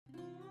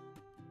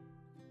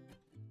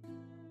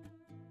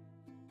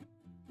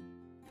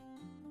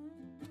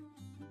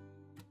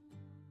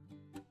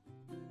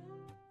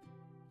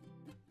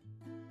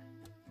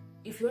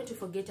if you want to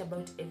forget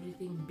about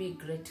everything, be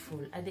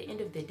grateful. At the end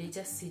of the day,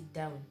 just sit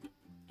down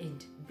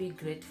and be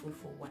grateful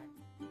for what.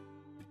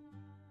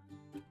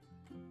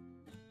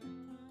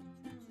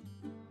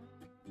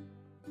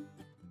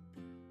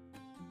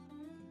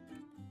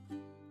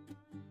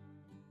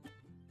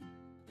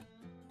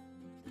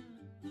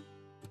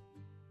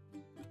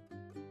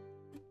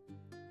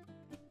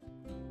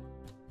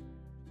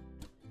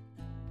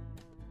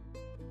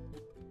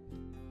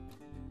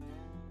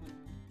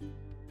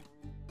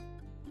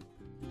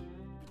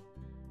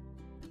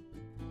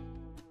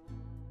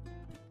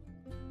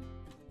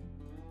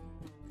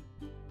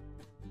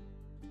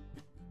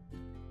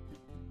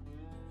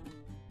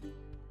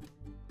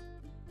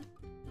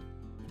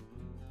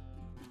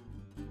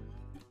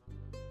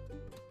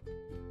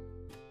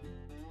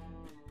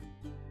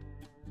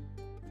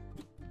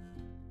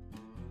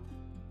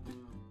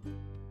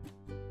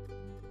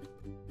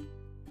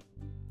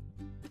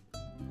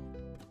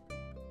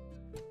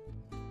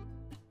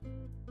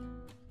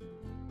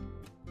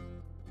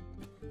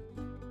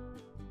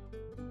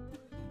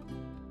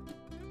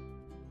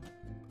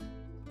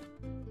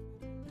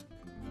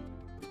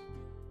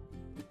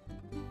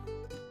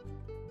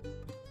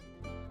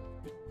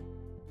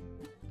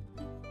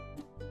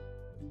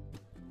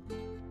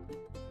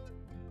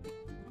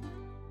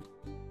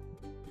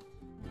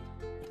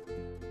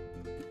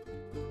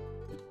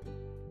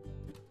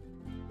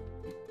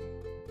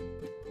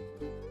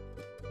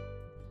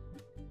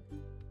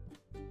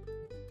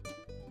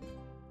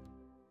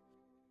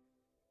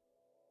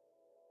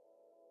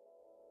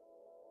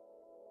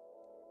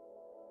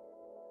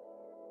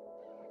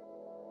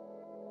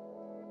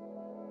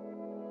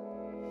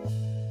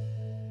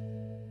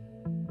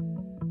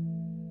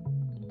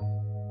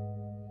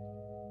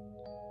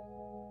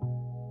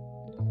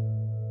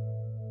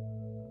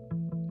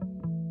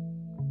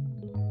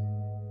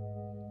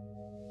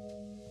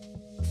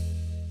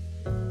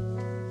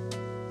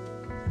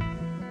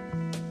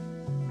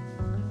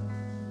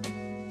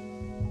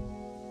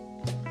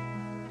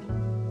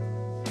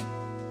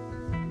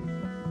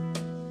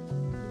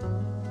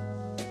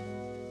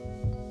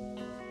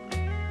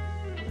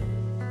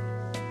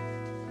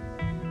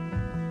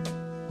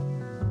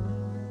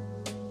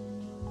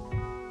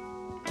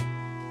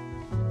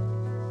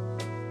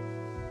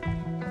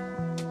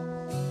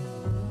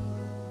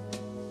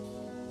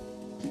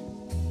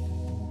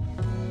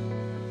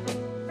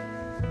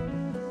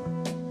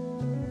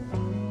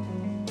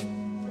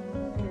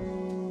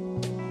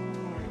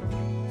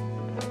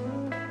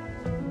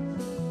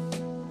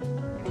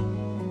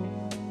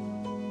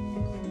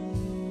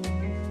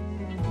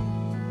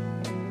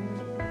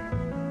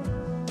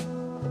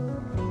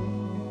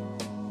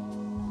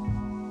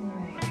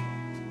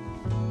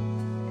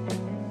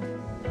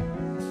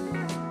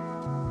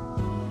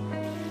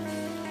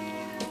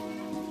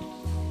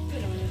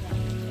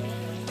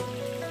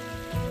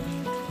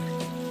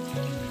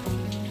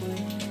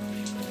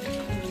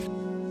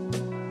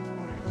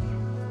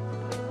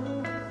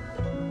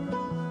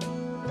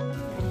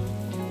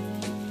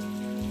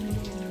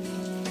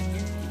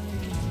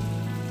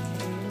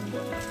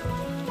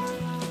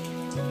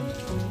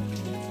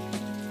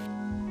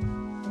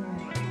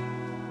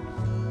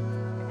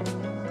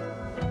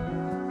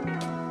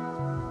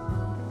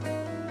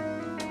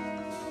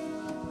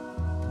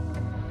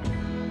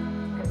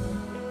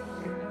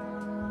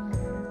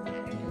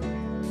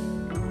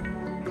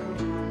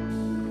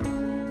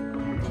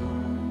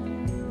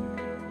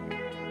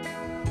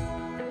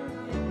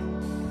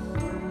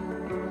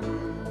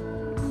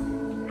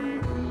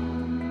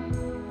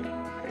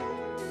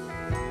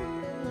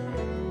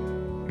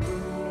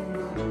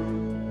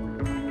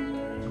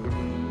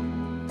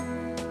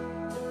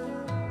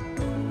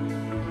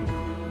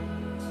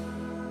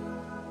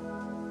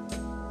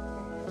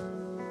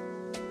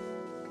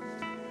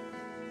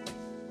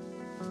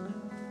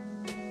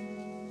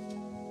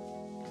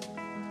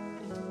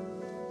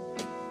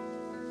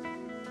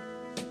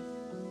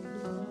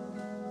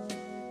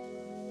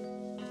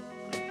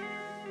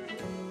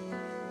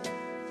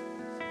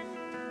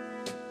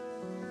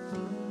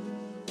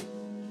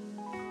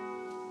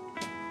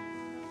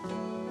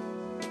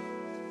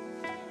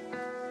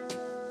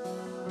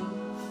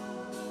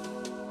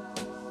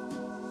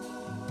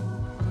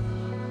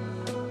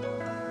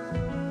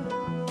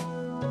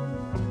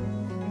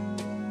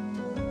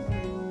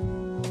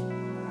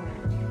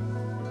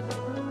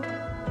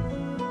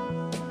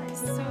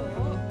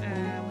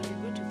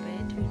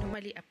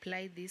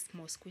 Apply this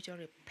mosquito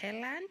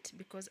repellent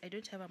because I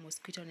don't have a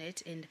mosquito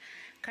net, and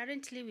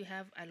currently we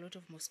have a lot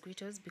of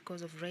mosquitoes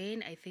because of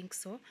rain, I think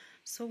so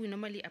we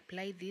normally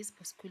apply this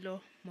mosquito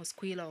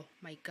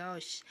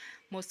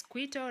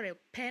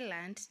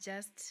repellent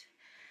just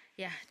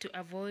to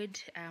avoid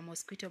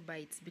mosquito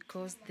bites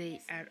because they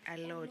are a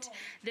lot.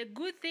 The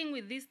good thing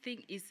with this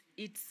thing is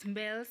it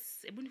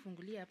smells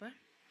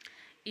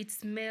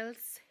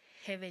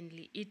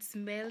heavenly. It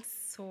smells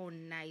so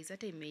nice.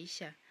 Hata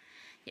imeisha.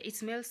 Yeah, it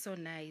smells so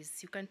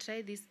nice. You can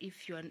try this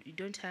if you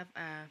don't have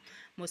a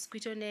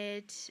mosquito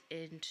net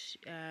and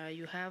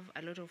you have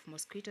a lot of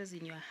mosquitoes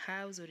in your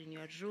house or in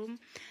your room.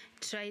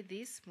 Try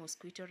this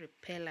mosquito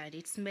repellent.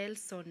 It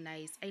smells so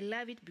nice. I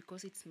love it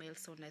because it smells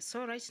so nice.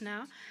 So right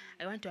now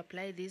I want to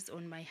apply this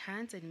on my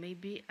hands and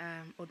maybe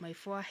on my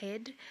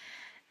forehead.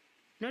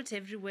 Not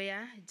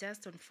everywhere,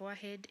 just on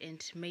forehead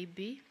and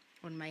maybe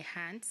on my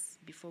hands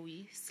before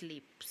we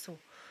sleep. So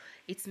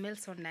it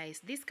smells so nice.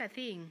 This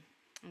thing,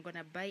 I'm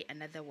gonna buy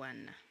another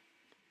one.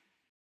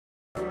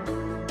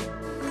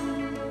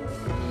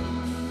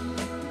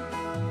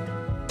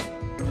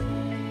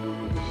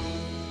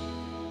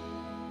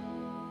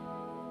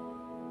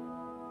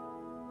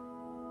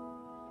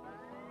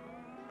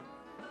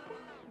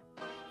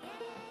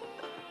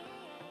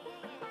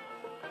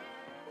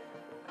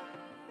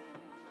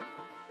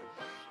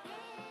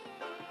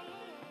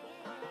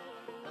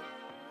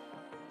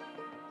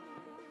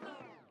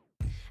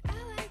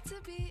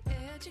 Be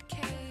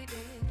educated,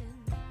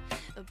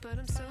 but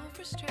I'm so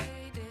frustrated.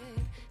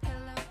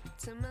 Hello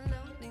to my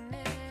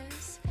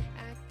loneliness.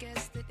 I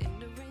guess that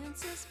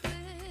ignorance is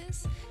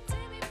bliss.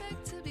 Take me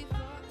back to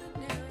before the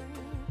new.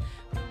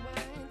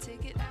 Rewind,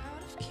 take it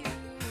out of cue.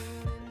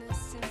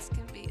 Innocence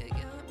can be a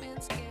young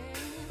man's game.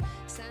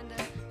 Signed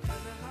up for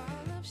the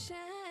hall of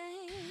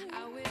shame.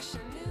 I wish I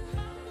knew.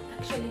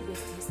 Actually,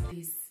 this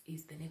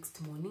is the next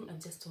morning.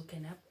 I've just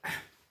woken up,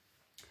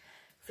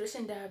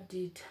 freshened up,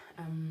 did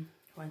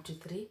 1, 2,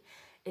 3,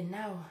 and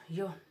now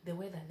the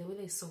weather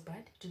is so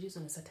bad. Today is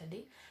on a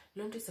Saturday.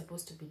 Laundry is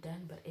supposed to be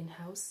done, but in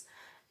house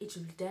it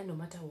will be done no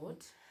matter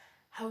what.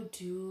 How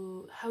do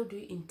you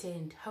always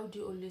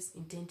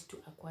intend to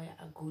acquire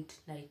a good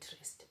night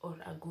rest or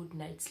a good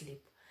night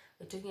sleep?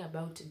 We're talking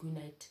about a good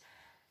night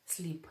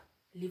sleep,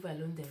 leave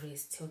alone the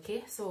rest.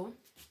 Okay, so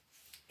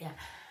yeah,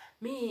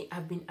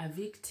 I've been a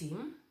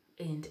victim,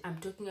 and I'm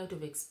talking out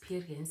of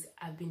experience.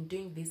 I've been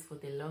doing this for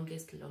the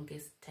longest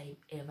time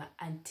ever,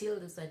 until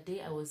there's a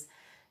day I was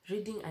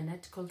reading an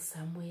article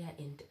somewhere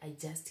and I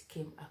just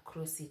came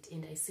across it,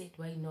 and I said,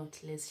 why not,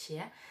 let's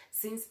share.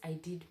 Since I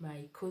did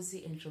my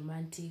cozy and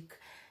romantic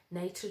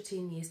night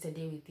routine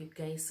yesterday with you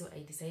guys, so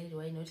I decided,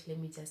 why not, let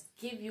me just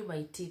give you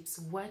my tips,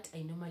 what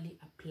I normally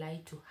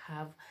apply to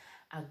have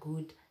a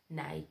good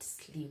night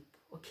sleep.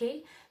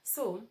 Okay,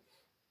 so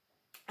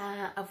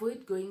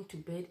avoid going to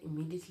bed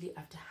immediately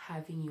after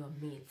having your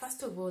meal.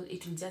 First of all,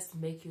 it will just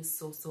make you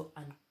so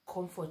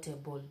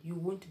uncomfortable. You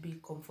won't be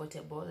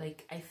comfortable.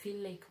 Like, I feel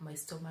like my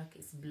stomach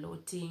is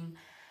bloating.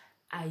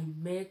 I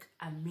make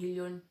a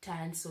million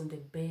turns on the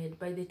bed.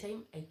 By the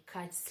time I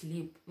catch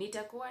sleep,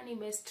 nitakuwa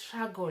nime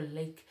struggle.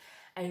 Like,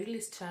 I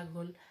really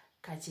struggle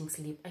catching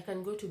sleep. I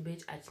can go to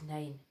bed at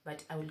 9,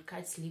 but I will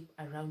catch sleep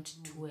around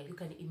 12. You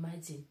can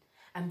imagine.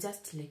 I'm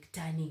just like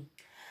turning.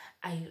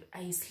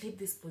 I sleep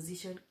this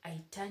position,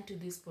 I turn to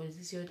this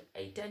position,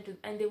 I turn to,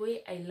 and the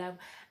way I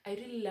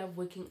really love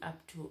waking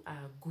up to a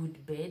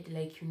good bed.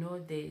 Like, you know,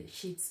 the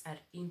sheets are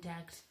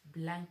intact,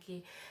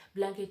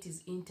 blanket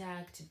is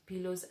intact,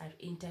 pillows are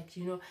intact.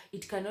 You know,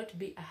 it cannot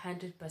be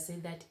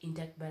 100% that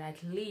intact, but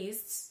at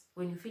least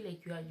when you feel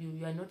like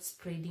you are not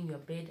spreading your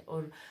bed,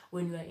 or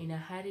when you are in a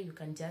hurry, you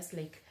can just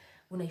like,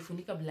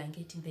 unaifunika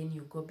blanket and then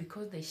you go,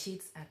 because the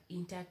sheets are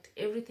intact,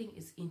 everything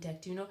is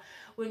intact. You know,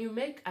 when you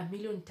make a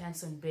million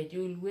turns on bed, you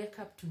will wake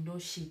up to no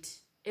sheet,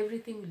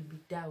 everything will be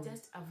down.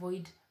 Just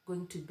avoid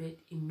going to bed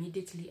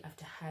immediately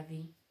after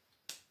having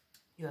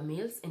your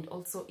meals, and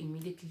also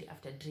immediately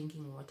after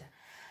drinking water.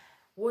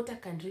 Water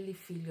can really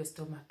fill your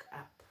stomach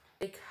up.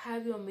 Like,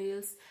 have your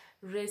meals,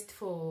 rest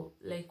for,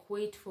 like,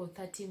 wait for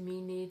 30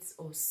 minutes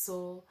or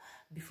so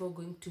before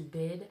going to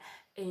bed.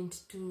 And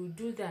to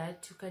do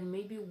that, you can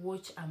maybe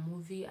watch a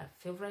movie, a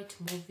favorite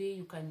movie.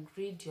 You can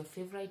read your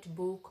favorite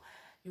book.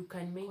 You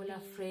can maybe call a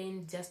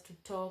friend just to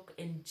talk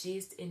and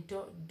gist and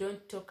talk.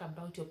 Don't talk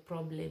about your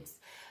problems.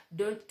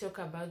 Don't talk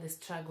about the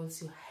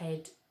struggles you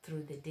had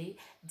through the day.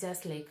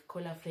 Just like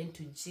call a friend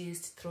to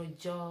gist, throw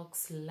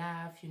jokes,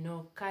 laugh, you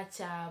know,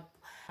 catch up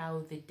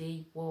how the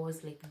day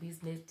was. Like,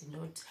 business did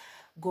not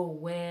go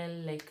well,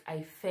 like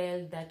I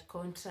failed that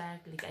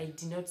contract, like I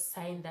did not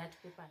sign that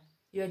paper.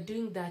 You are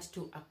doing that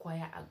to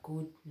acquire a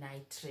good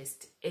night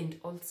rest, and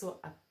also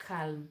a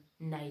calm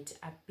night,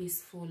 a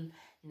peaceful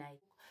night.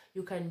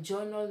 You can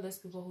journal. Those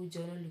people who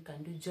journal, you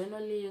can do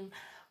journaling,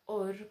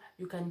 or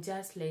you can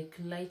just like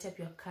light up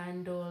your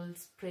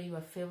candles, pray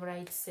your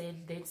favorite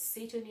scent, then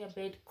sit on your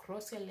bed,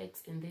 cross your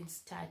legs, and then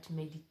start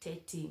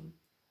meditating.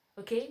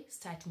 Okay,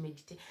 start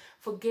meditating.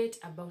 Forget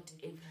about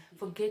everything.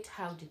 Forget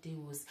how the day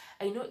was.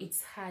 I know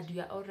it's hard.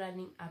 You are all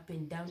running up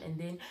and down, and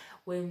then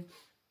when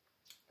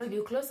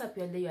you close up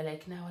your day, you're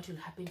like, now what will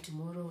happen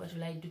tomorrow? What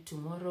will I do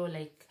tomorrow?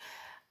 Like,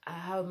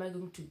 how am I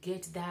going to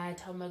get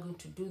that? How am I going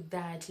to do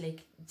that?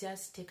 Like,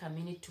 just take a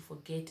minute to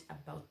forget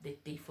about the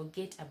day.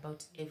 Forget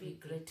about everything.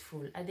 Be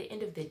grateful. At the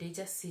end of the day,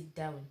 just sit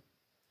down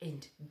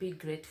and be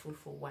grateful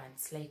for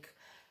once. Like,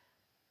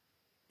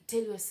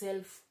 tell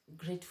yourself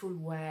grateful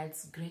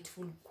words,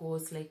 grateful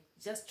quotes. Like,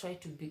 just try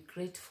to be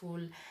grateful,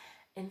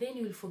 and then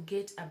you'll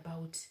forget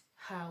about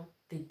how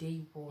the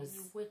day was. When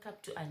you wake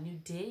up to a new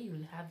day,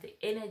 you'll have the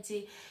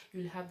energy,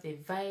 you'll have the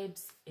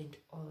vibes and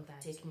all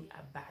that. Taking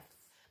a bath.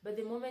 But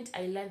the moment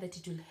I learned that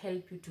it will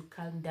help you to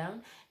calm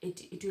down,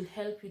 it will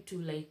help you to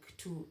like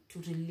to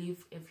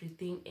relieve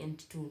everything and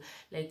to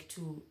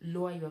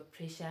lower your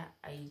pressure,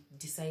 I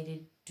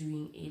decided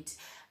doing it.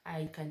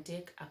 I can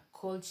take a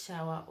cold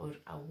shower or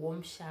a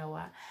warm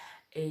shower,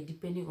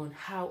 depending on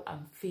how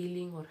I'm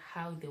feeling or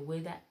how the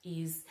weather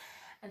is.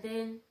 And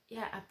then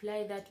yeah,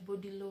 apply that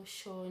body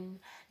lotion.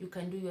 You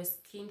can do your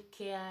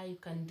skincare, you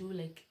can do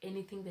like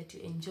anything that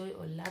you enjoy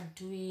or love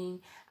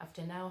doing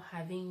after now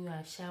having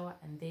your shower,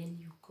 and then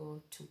you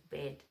go to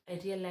bed. I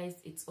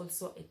realized it's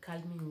also a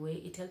calming way.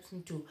 It helps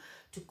me to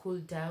cool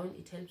down,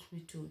 it helps me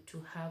to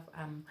have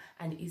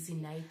an easy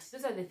night.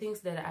 Those are the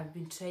things that I've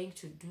been trying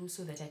to do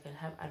so that I can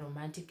have a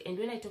romantic. And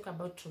when I talk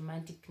about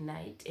romantic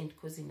night and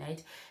cozy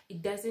night,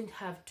 it doesn't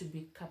have to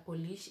be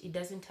couple-ish. It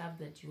doesn't have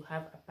that you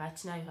have a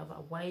partner, you have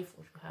a wife,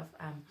 or you have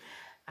a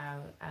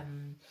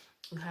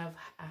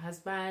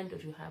husband, or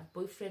you have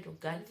boyfriend or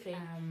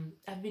girlfriend.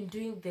 I've been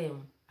doing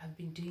them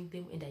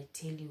and I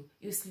tell you,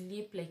 you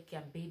sleep like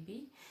a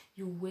baby,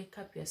 you wake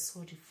up, you're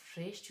so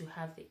refreshed, you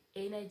have the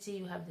energy,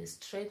 you have the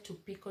strength to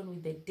pick on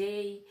with the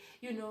day.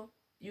 You know,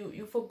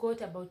 you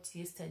forgot about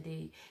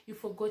yesterday, you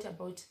forgot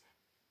about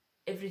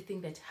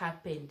everything that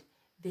happened,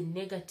 the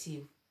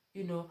negative,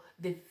 you know,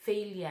 the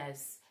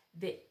failures,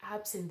 the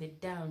ups and the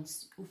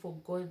downs. You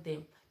forgot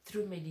them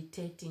through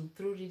meditating,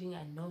 through reading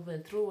a novel,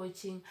 through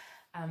watching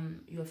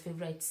your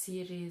favorite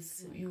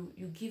series.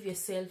 You give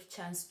yourself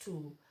chance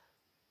to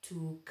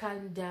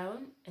calm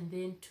down, and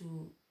then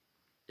to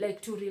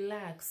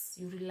relax.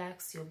 You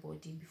relax your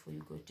body before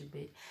you go to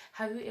bed.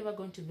 Have you ever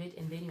gone to bed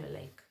and then you're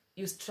like,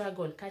 you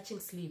struggle catching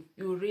sleep?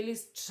 You really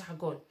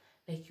struggle,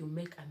 like you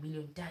make a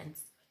million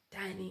times,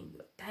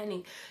 you're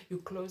turning, you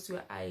close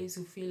your eyes,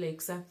 you feel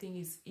like something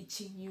is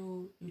itching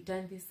you, you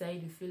turn this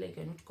side, you feel like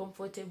you're not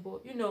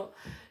comfortable, you know,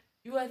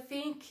 you are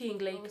thinking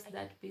like,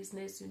 that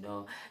business, you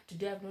know,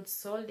 today I've not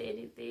sold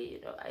anything, you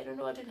know, I don't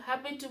know what will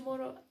happen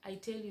tomorrow. I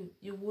tell you,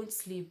 you won't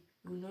sleep.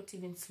 You will not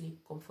even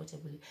sleep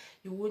comfortably.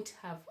 You won't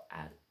have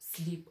a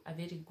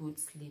very good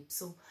sleep.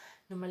 So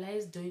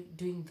normalize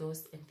doing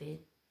those, and then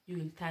you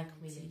will thank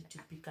me to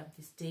pick up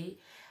this day.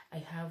 I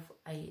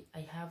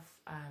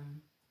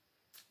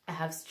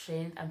have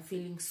strength. I'm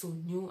feeling so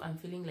new. I'm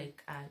feeling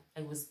like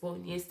I was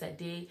born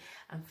yesterday.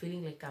 I'm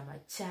feeling like I'm a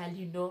child,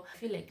 you know. I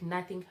feel like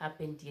nothing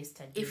happened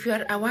yesterday. If you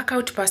are a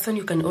workout person,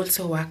 you can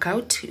also work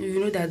out.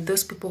 You know that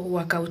those people who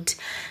work out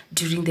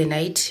during the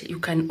night, you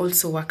can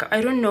also work out.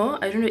 I don't know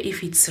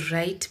if it's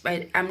right,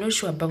 but I'm not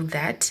sure about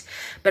that.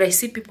 But I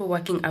see people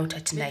working out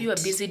at night. You are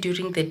busy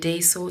during the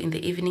day, so in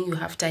the evening you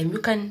have time. You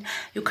can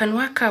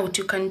work out.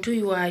 You can do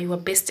your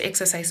best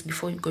exercise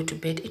before you go to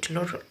bed.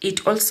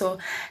 It also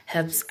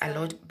helps a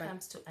lot.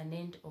 Comes to an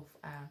end of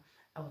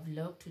our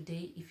vlog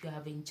today. If you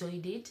have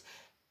enjoyed it,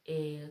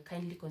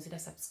 kindly consider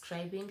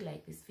subscribing,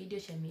 like this video,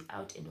 share me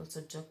out, and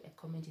also drop a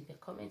comment in the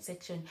comment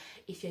section.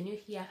 If you're new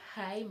here,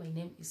 hi, my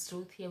name is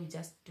Ruth. Here we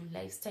just do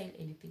lifestyle,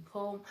 anything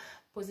home,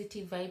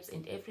 positive vibes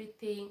and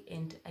everything,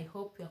 and I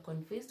hope you are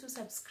convinced to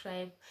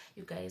subscribe.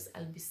 You guys,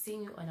 I'll be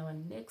seeing you on our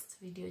next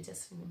video.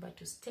 Just remember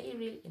to stay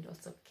real and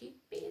also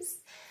keep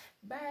peace.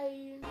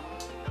 Bye.